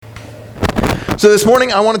So this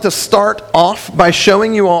morning I wanted to start off by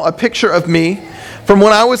showing you all a picture of me from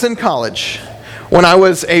when I was in college, when I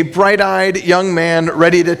was a bright-eyed young man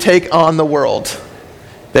ready to take on the world.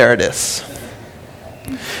 There it is.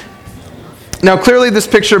 Now clearly this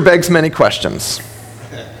picture begs many questions.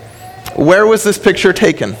 Where was this picture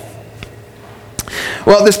taken?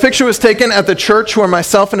 Well, this picture was taken at the church where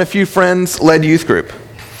myself and a few friends led youth group.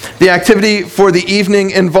 The activity for the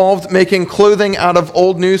evening involved making clothing out of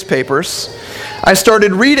old newspapers. I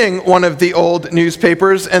started reading one of the old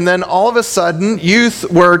newspapers, and then all of a sudden,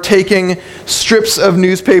 youth were taking strips of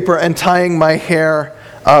newspaper and tying my hair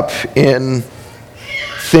up in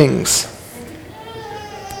things.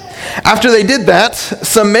 After they did that,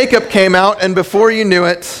 some makeup came out, and before you knew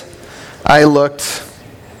it, I looked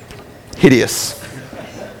hideous.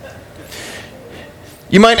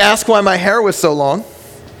 You might ask why my hair was so long.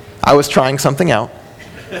 I was trying something out.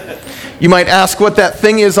 You might ask what that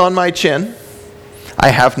thing is on my chin. I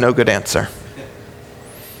have no good answer.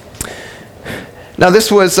 Now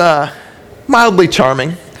this was mildly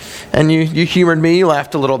charming, and you humored me, you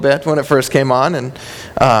laughed a little bit when it first came on, and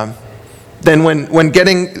then when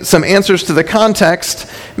getting some answers to the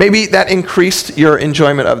context, maybe that increased your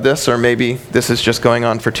enjoyment of this, or maybe this is just going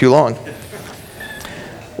on for too long.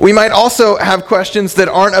 We might also have questions that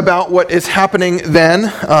aren't about what is happening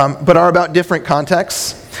then, but are about different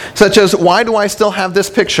contexts, such as, why do I still have this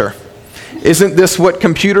picture? Isn't this what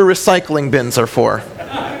computer recycling bins are for?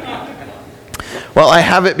 Well, I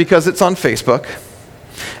have it because it's on Facebook.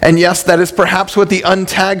 And yes, that is perhaps what the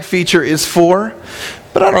untag feature is for,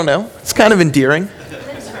 but I don't know. It's kind of endearing.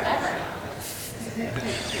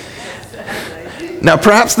 Now,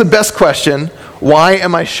 perhaps the best question, why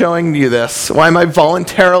am I showing you this? Why am I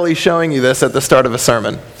voluntarily showing you this at the start of a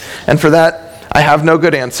sermon? And for that, I have no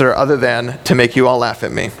good answer other than to make you all laugh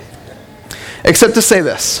at me. Except to say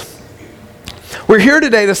this. We're here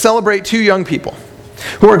today to celebrate two young people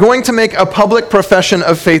who are going to make a public profession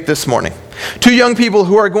of faith this morning. Two young people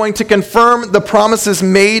who are going to confirm the promises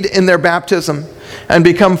made in their baptism and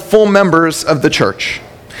become full members of the church.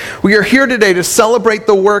 We are here today to celebrate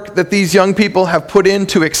the work that these young people have put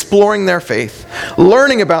into exploring their faith,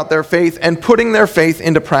 learning about their faith, and putting their faith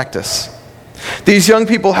into practice. These young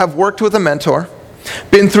people have worked with a mentor,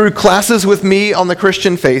 been through classes with me on the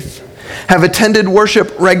Christian faith, have attended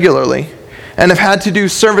worship regularly, and have had to do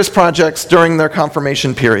service projects during their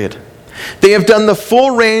confirmation period. They have done the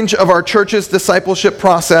full range of our church's discipleship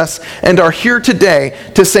process and are here today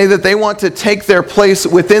to say that they want to take their place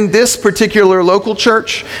within this particular local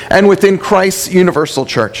church and within Christ's universal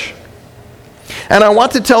church. And I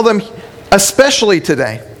want to tell them, especially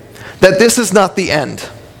today, that this is not the end.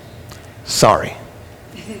 Sorry.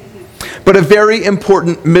 But a very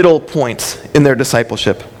important middle point in their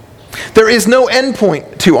discipleship. There is no end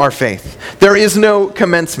point to our faith. There is no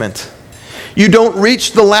commencement. You don't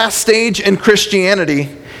reach the last stage in Christianity,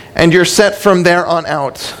 and you're set from there on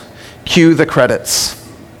out. Cue the credits.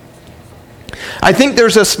 I think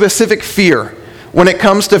there's a specific fear when it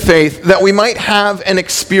comes to faith that we might have an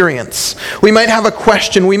experience. We might have a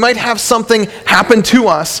question. We might have something happen to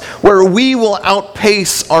us where we will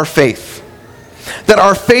outpace our faith. That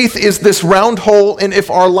our faith is this round hole, and if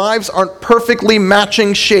our lives aren't perfectly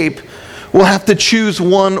matching shape, we'll have to choose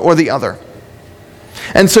one or the other.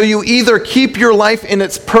 And so you either keep your life in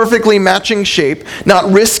its perfectly matching shape,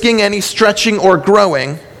 not risking any stretching or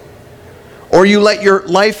growing, or you let your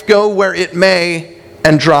life go where it may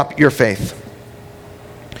and drop your faith.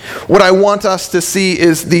 What I want us to see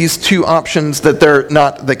is these two options, that they're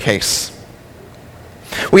not the case.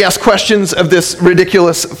 We ask questions of this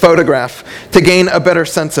ridiculous photograph to gain a better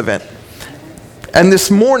sense of it. And this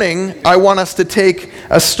morning, I want us to take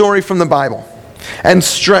a story from the Bible and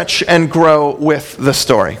stretch and grow with the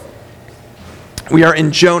story. We are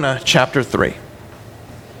in Jonah chapter 3.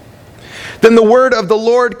 Then the word of the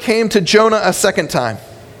Lord came to Jonah a second time.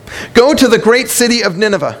 Go to the great city of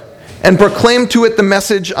Nineveh and proclaim to it the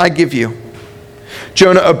message I give you.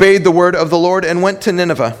 Jonah obeyed the word of the Lord and went to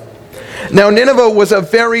Nineveh. Now Nineveh was a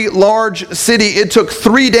very large city. It took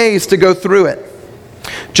 3 days to go through it.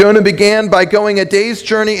 Jonah began by going a day's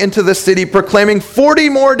journey into the city, proclaiming 40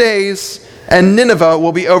 more days, and Nineveh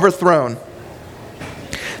will be overthrown.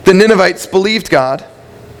 The Ninevites believed God.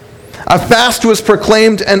 A fast was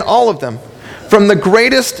proclaimed, and all of them, from the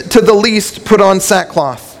greatest to the least, put on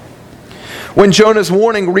sackcloth. When Jonah's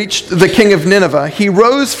warning reached the king of Nineveh, he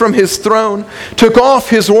rose from his throne, took off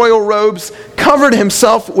his royal robes, covered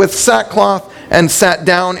himself with sackcloth, and sat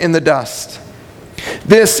down in the dust.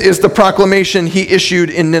 This is the proclamation he issued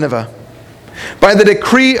in Nineveh. By the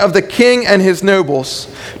decree of the king and his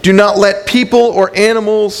nobles, do not let people or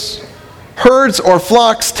animals Herds or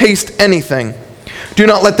flocks taste anything. Do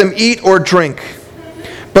not let them eat or drink,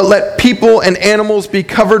 but let people and animals be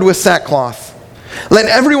covered with sackcloth. Let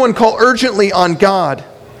everyone call urgently on God.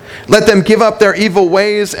 Let them give up their evil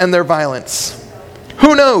ways and their violence.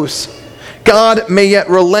 Who knows? God may yet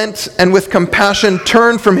relent and with compassion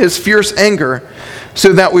turn from his fierce anger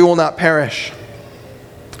so that we will not perish.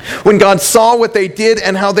 When God saw what they did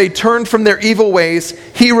and how they turned from their evil ways,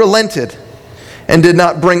 he relented and did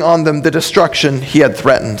not bring on them the destruction he had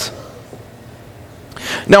threatened.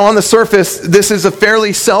 Now, on the surface, this is a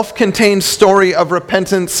fairly self-contained story of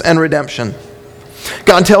repentance and redemption.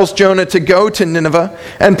 God tells Jonah to go to Nineveh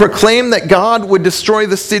and proclaim that God would destroy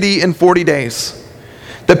the city in 40 days.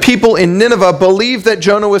 The people in Nineveh believed that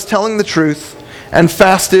Jonah was telling the truth and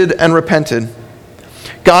fasted and repented.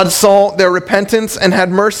 God saw their repentance and had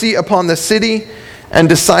mercy upon the city and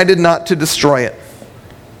decided not to destroy it.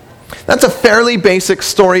 That's a fairly basic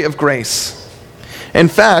story of grace. In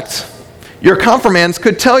fact, your confirmands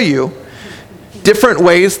could tell you different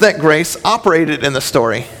ways that grace operated in the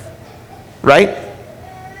story, right?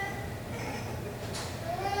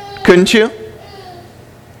 Couldn't you?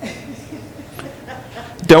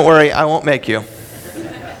 Don't worry, I won't make you.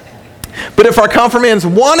 But if our confirmands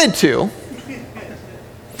wanted to,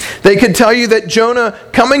 they could tell you that Jonah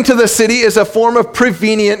coming to the city is a form of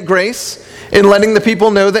prevenient grace in letting the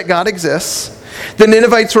people know that God exists. The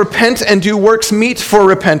Ninevites repent and do works meet for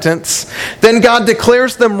repentance. Then God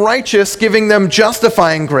declares them righteous, giving them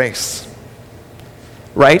justifying grace.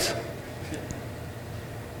 Right?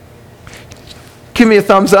 Give me a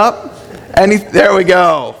thumbs up. There we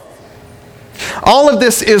go. All of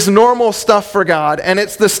this is normal stuff for God, and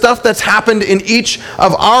it's the stuff that's happened in each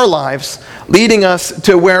of our lives, leading us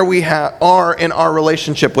to where we are in our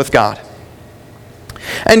relationship with God.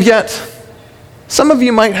 And yet, some of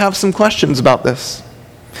you might have some questions about this.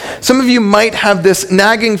 Some of you might have this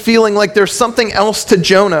nagging feeling like there's something else to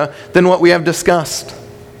Jonah than what we have discussed.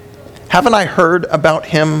 Haven't I heard about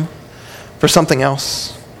him for something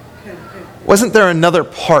else? Wasn't there another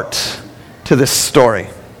part to this story?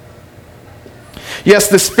 Yes,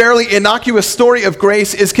 this fairly innocuous story of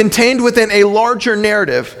grace is contained within a larger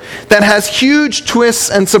narrative that has huge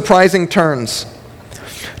twists and surprising turns.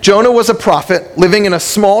 Jonah was a prophet living in a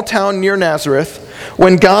small town near Nazareth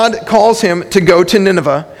when God calls him to go to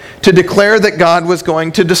Nineveh to declare that God was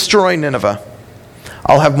going to destroy Nineveh.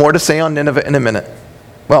 I'll have more to say on Nineveh in a minute.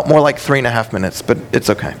 Well, more like 3.5 minutes, but it's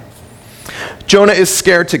okay. Jonah is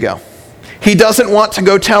scared to go. He doesn't want to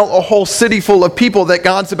go tell a whole city full of people that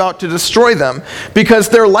God's about to destroy them, because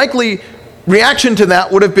their likely reaction to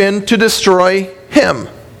that would have been to destroy him.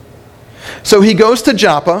 So he goes to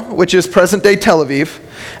Joppa, which is present-day Tel Aviv,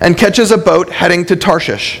 and catches a boat heading to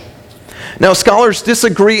Tarshish. Now, scholars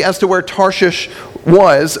disagree as to where Tarshish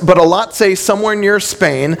was, but a lot say somewhere near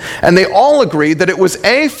Spain, and they all agree that it was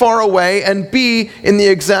A, far away, and B, in the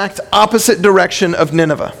exact opposite direction of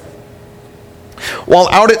Nineveh. While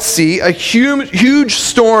out at sea, a huge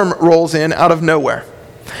storm rolls in out of nowhere,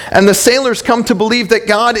 and the sailors come to believe that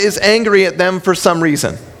God is angry at them for some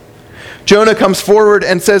reason. Jonah comes forward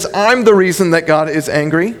and says, "I'm the reason that God is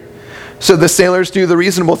angry." So the sailors do the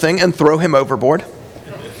reasonable thing and throw him overboard,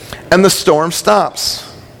 and the storm stops.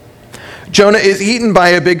 Jonah is eaten by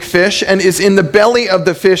a big fish and is in the belly of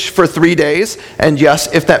the fish for 3 days, and yes,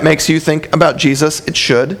 if that makes you think about Jesus, it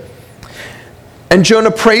should. And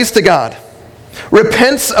Jonah prays to God,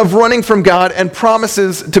 repents of running from God, and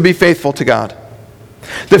promises to be faithful to God.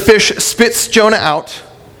 The fish spits Jonah out.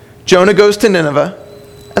 Jonah goes to Nineveh,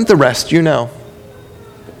 and the rest you know.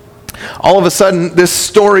 All of a sudden, this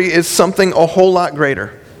story is something a whole lot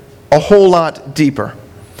greater, a whole lot deeper.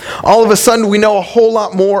 All of a sudden, we know a whole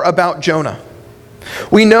lot more about Jonah.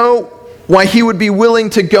 We know why he would be willing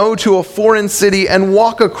to go to a foreign city and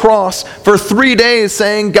walk across for 3 days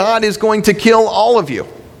saying, God is going to kill all of you.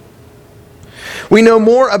 We know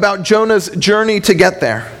more about Jonah's journey to get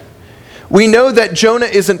there. We know that Jonah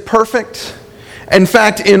isn't perfect. In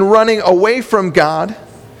fact, in running away from God,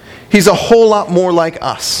 he's a whole lot more like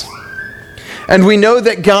us. And we know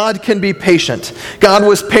that God can be patient. God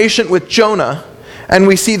was patient with Jonah, and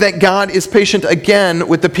we see that God is patient again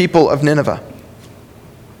with the people of Nineveh.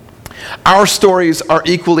 Our stories are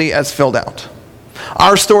equally as filled out.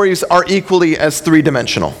 Our stories are equally as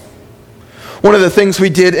three-dimensional. One of the things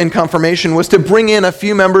we did in confirmation was to bring in a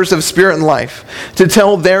few members of Spirit and Life to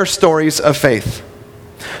tell their stories of faith.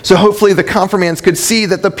 So hopefully the confirmands could see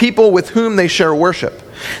that the people with whom they share worship,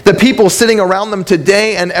 the people sitting around them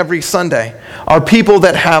today and every Sunday, are people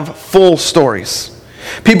that have full stories.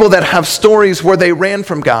 People that have stories where they ran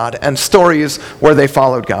from God and stories where they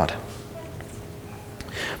followed God.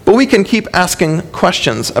 But But we can keep asking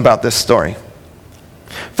questions about this story.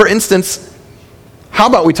 For instance, how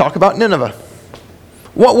about we talk about Nineveh?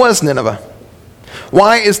 What was Nineveh?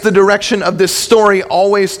 Why is the direction of this story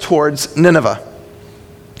always towards Nineveh?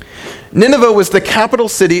 Nineveh was the capital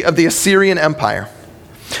city of the Assyrian Empire.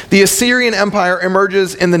 The Assyrian Empire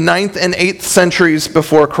emerges in the 9th and 8th centuries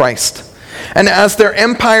before Christ. And as their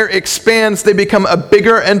empire expands, they become a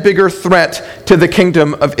bigger and bigger threat to the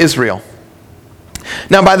kingdom of Israel.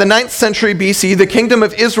 Now, by the 9th century BC, the kingdom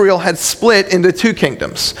of Israel had split into two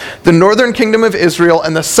kingdoms, the northern kingdom of Israel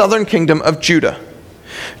and the southern kingdom of Judah.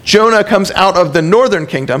 Jonah comes out of the northern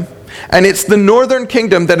kingdom, and it's the northern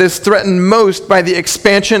kingdom that is threatened most by the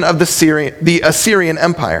expansion of the Assyrian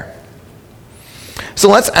Empire. So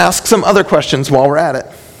let's ask some other questions while we're at it.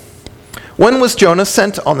 When was Jonah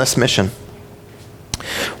sent on this mission?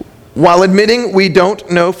 While admitting we don't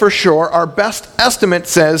know for sure, our best estimate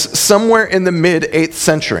says somewhere in the mid-8th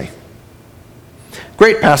century.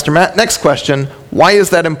 Great, Pastor Matt. Next question, why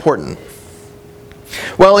is that important?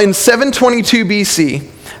 Well, in 722 BC,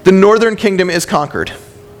 the northern kingdom is conquered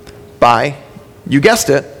by, you guessed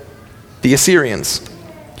it, the Assyrians.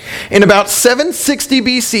 In about 760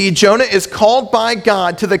 BC, Jonah is called by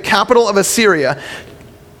God to the capital of Assyria,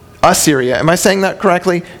 am I saying that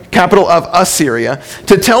correctly? Capital of Assyria,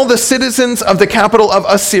 to tell the citizens of the capital of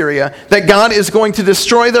Assyria that God is going to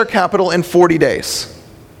destroy their capital in 40 days.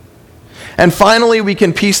 And finally, we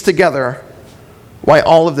can piece together why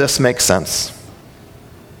all of this makes sense.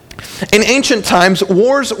 In ancient times,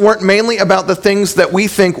 wars weren't mainly about the things that we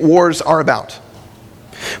think wars are about.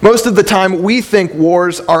 Most of the time, we think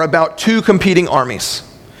wars are about two competing armies,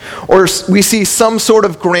 or we see some sort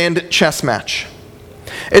of grand chess match.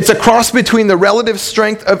 It's a cross between the relative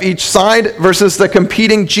strength of each side versus the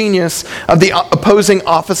competing genius of the opposing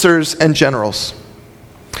officers and generals.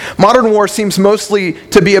 Modern war seems mostly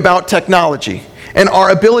to be about technology and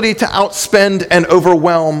our ability to outspend and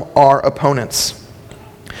overwhelm our opponents.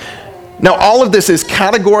 Now, all of this is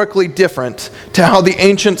categorically different to how the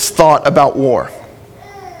ancients thought about war.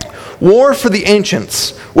 War for the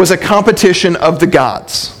ancients was a competition of the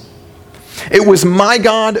gods. It was my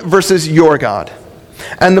God versus your God.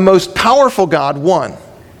 And the most powerful god won.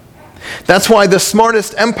 That's why the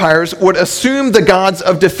smartest empires would assume the gods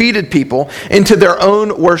of defeated people into their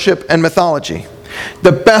own worship and mythology.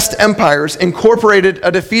 The best empires incorporated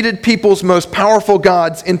a defeated people's most powerful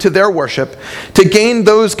gods into their worship to gain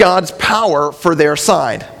those gods' power for their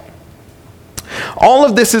side. All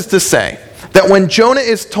of this is to say that when Jonah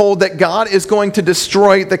is told that God is going to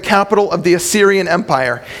destroy the capital of the Assyrian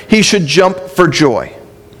Empire, he should jump for joy.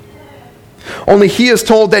 Only he is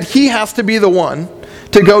told that he has to be the one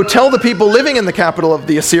to go tell the people living in the capital of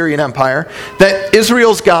the Assyrian Empire that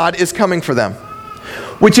Israel's God is coming for them,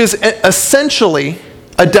 which is essentially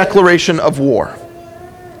a declaration of war.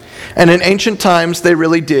 And in ancient times, they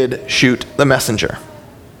really did shoot the messenger.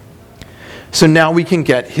 So now we can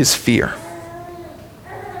get his fear.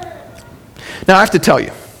 Now I have to tell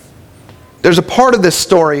you, there's a part of this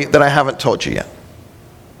story that I haven't told you yet.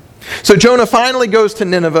 So Jonah finally goes to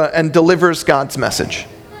Nineveh and delivers God's message.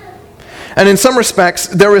 And in some respects,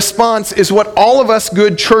 their response is what all of us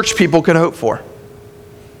good church people could hope for.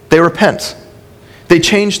 They repent. They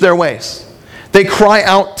change their ways. They cry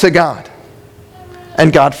out to God.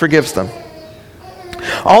 And God forgives them.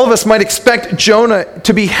 All of us might expect Jonah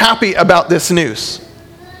to be happy about this news.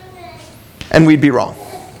 And we'd be wrong.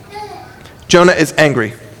 Jonah is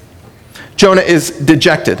angry. Jonah is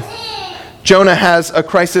dejected. Jonah has a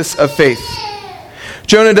crisis of faith.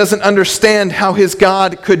 Jonah doesn't understand how his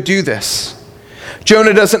God could do this.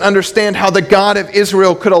 Jonah doesn't understand how the God of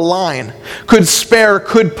Israel could align, could spare,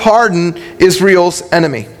 could pardon Israel's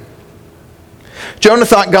enemy. Jonah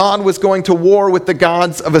thought God was going to war with the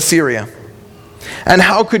gods of Assyria. And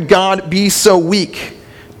how could God be so weak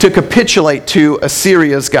to capitulate to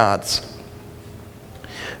Assyria's gods?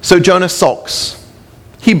 So Jonah sulks.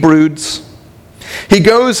 He broods. He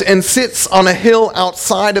goes and sits on a hill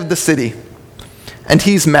outside of the city, and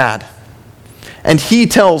he's mad. And he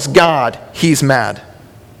tells God he's mad.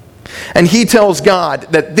 And he tells God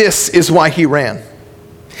that this is why he ran.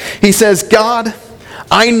 He says, God,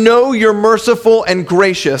 I know you're merciful and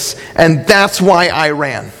gracious, and that's why I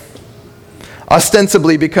ran.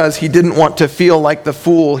 Ostensibly because he didn't want to feel like the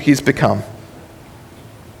fool he's become.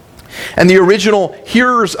 And the original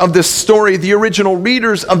hearers of this story, the original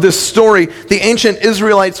readers of this story, the ancient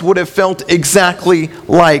Israelites would have felt exactly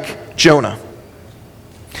like Jonah.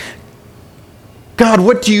 God,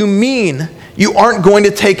 what do you mean you aren't going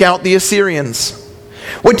to take out the Assyrians?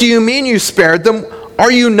 What do you mean you spared them?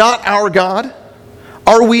 Are you not our God?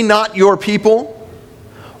 Are we not your people?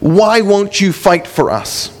 why won't you fight for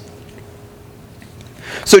us?"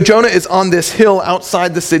 So Jonah is on this hill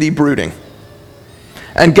outside the city brooding.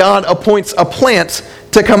 And God appoints a plant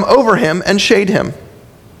to come over him and shade him,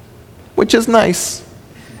 which is nice.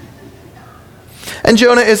 And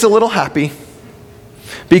Jonah is a little happy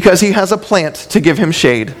because he has a plant to give him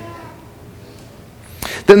shade.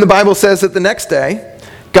 Then the Bible says that the next day,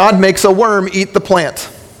 God makes a worm eat the plant.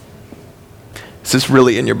 This is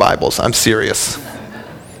really in your Bibles, I'm serious.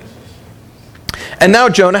 And now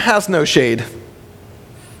Jonah has no shade.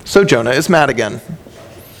 So Jonah is mad again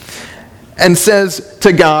and says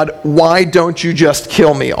to God, "Why don't you just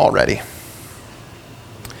kill me already?"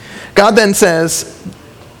 God then says,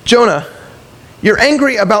 "Jonah, you're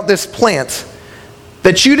angry about this plant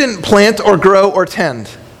that you didn't plant or grow or tend.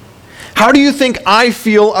 How do you think I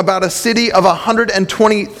feel about a city of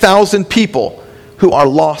 120,000 people who are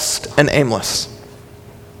lost and aimless?"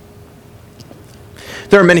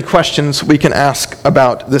 There are many questions we can ask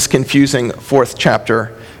about this confusing fourth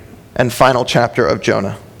chapter and final chapter of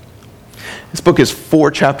Jonah. This book is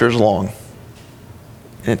 4 chapters long,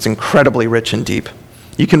 and it's incredibly rich and deep.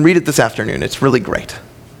 You can read it this afternoon. It's really great.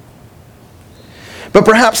 But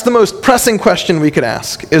perhaps the most pressing question we could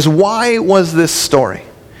ask is, why was this story,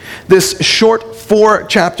 this short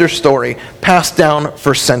 4-chapter story, passed down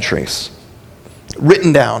for centuries,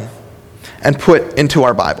 written down, and put into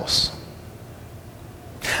our Bibles?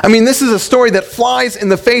 I mean, this is a story that flies in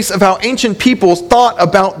the face of how ancient peoples thought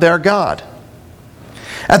about their God.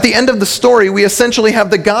 At the end of the story, we essentially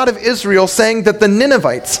have the God of Israel saying that the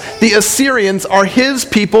Ninevites, the Assyrians, are his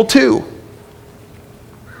people too.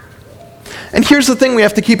 And here's the thing we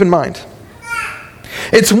have to keep in mind.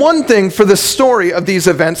 It's one thing for the story of these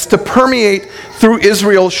events to permeate through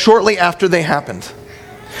Israel shortly after they happened.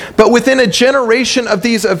 But within a generation of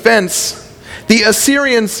these events, the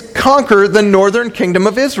Assyrians conquer the northern kingdom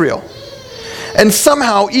of Israel. And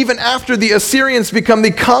somehow, even after the Assyrians become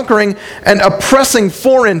the conquering and oppressing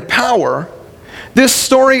foreign power, this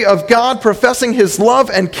story of God professing his love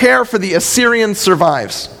and care for the Assyrians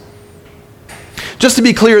survives. Just to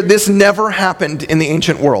be clear, this never happened in the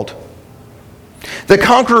ancient world. The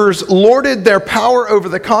conquerors lorded their power over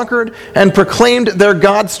the conquered and proclaimed their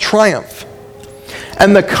God's triumph.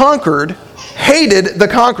 And the conquered hated the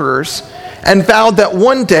conquerors and vowed that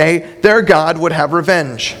one day their God would have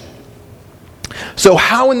revenge. So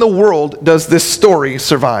how in the world does this story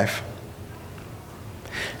survive?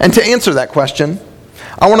 And to answer that question,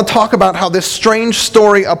 I want to talk about how this strange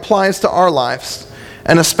story applies to our lives,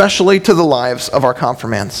 and especially to the lives of our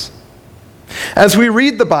confirmands. As we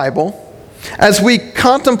read the Bible, as we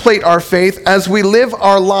contemplate our faith, as we live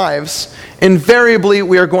our lives, invariably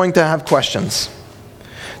we are going to have questions.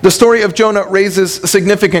 The story of Jonah raises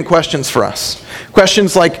significant questions for us.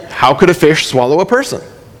 Questions like, how could a fish swallow a person?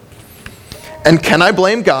 And can I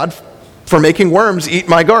blame God for making worms eat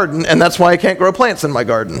my garden, and that's why I can't grow plants in my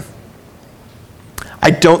garden? I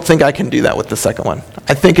don't think I can do that with the second one.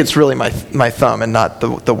 I think it's really my thumb and not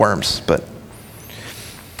the worms. But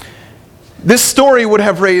this story would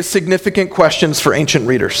have raised significant questions for ancient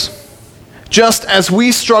readers. Just as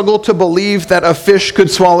we struggle to believe that a fish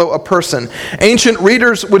could swallow a person, ancient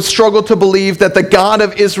readers would struggle to believe that the God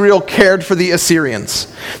of Israel cared for the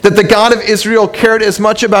Assyrians, that the God of Israel cared as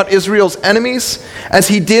much about Israel's enemies as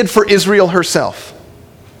he did for Israel herself.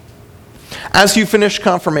 As you finish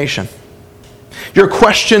confirmation, your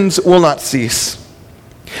questions will not cease.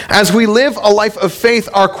 As we live a life of faith,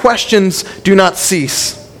 our questions do not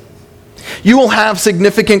cease. You will have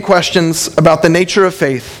significant questions about the nature of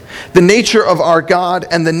faith, the nature of our God,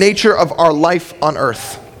 and the nature of our life on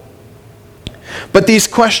earth. But these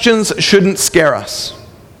questions shouldn't scare us.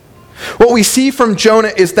 What we see from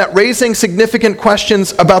Jonah is that raising significant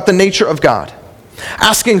questions about the nature of God,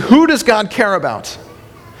 asking who does God care about,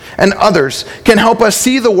 and others, can help us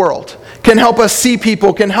see the world, can help us see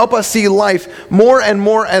people, can help us see life more and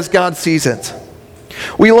more as God sees it.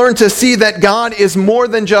 We learn to see that God is more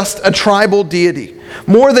than just a tribal deity,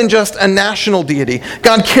 more than just a national deity.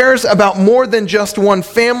 God cares about more than just one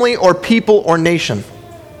family or people or nation.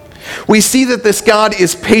 We see that this God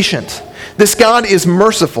is patient. This God is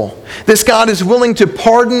merciful. This God is willing to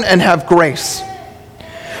pardon and have grace.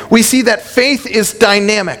 We see that faith is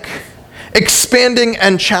dynamic, expanding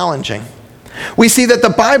and challenging. We see that the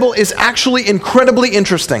Bible is actually incredibly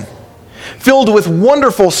interesting, filled with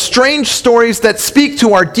wonderful, strange stories that speak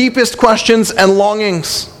to our deepest questions and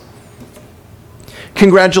longings.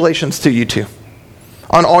 Congratulations to you two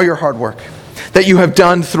on all your hard work that you have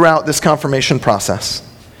done throughout this confirmation process.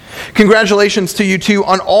 Congratulations to you two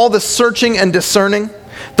on all the searching and discerning,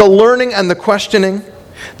 the learning and the questioning,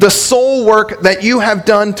 the soul work that you have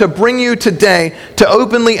done to bring you today to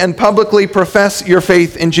openly and publicly profess your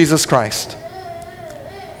faith in Jesus Christ.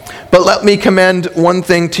 But let me commend one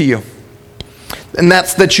thing to you, and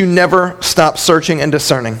that's that you never stop searching and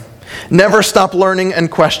discerning. Never stop learning and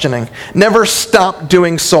questioning. Never stop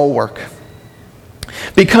doing soul work.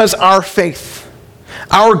 Because our faith,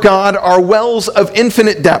 our God, are wells of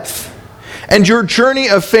infinite depth, and your journey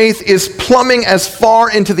of faith is plumbing as far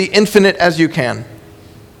into the infinite as you can.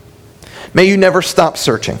 May you never stop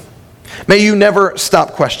searching. May you never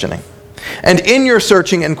stop questioning. And in your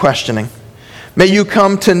searching and questioning, may you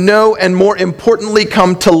come to know, and more importantly,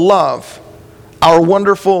 come to love our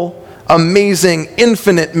wonderful, amazing,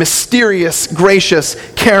 infinite, mysterious, gracious,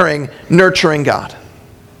 caring, nurturing God.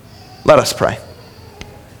 Let us pray.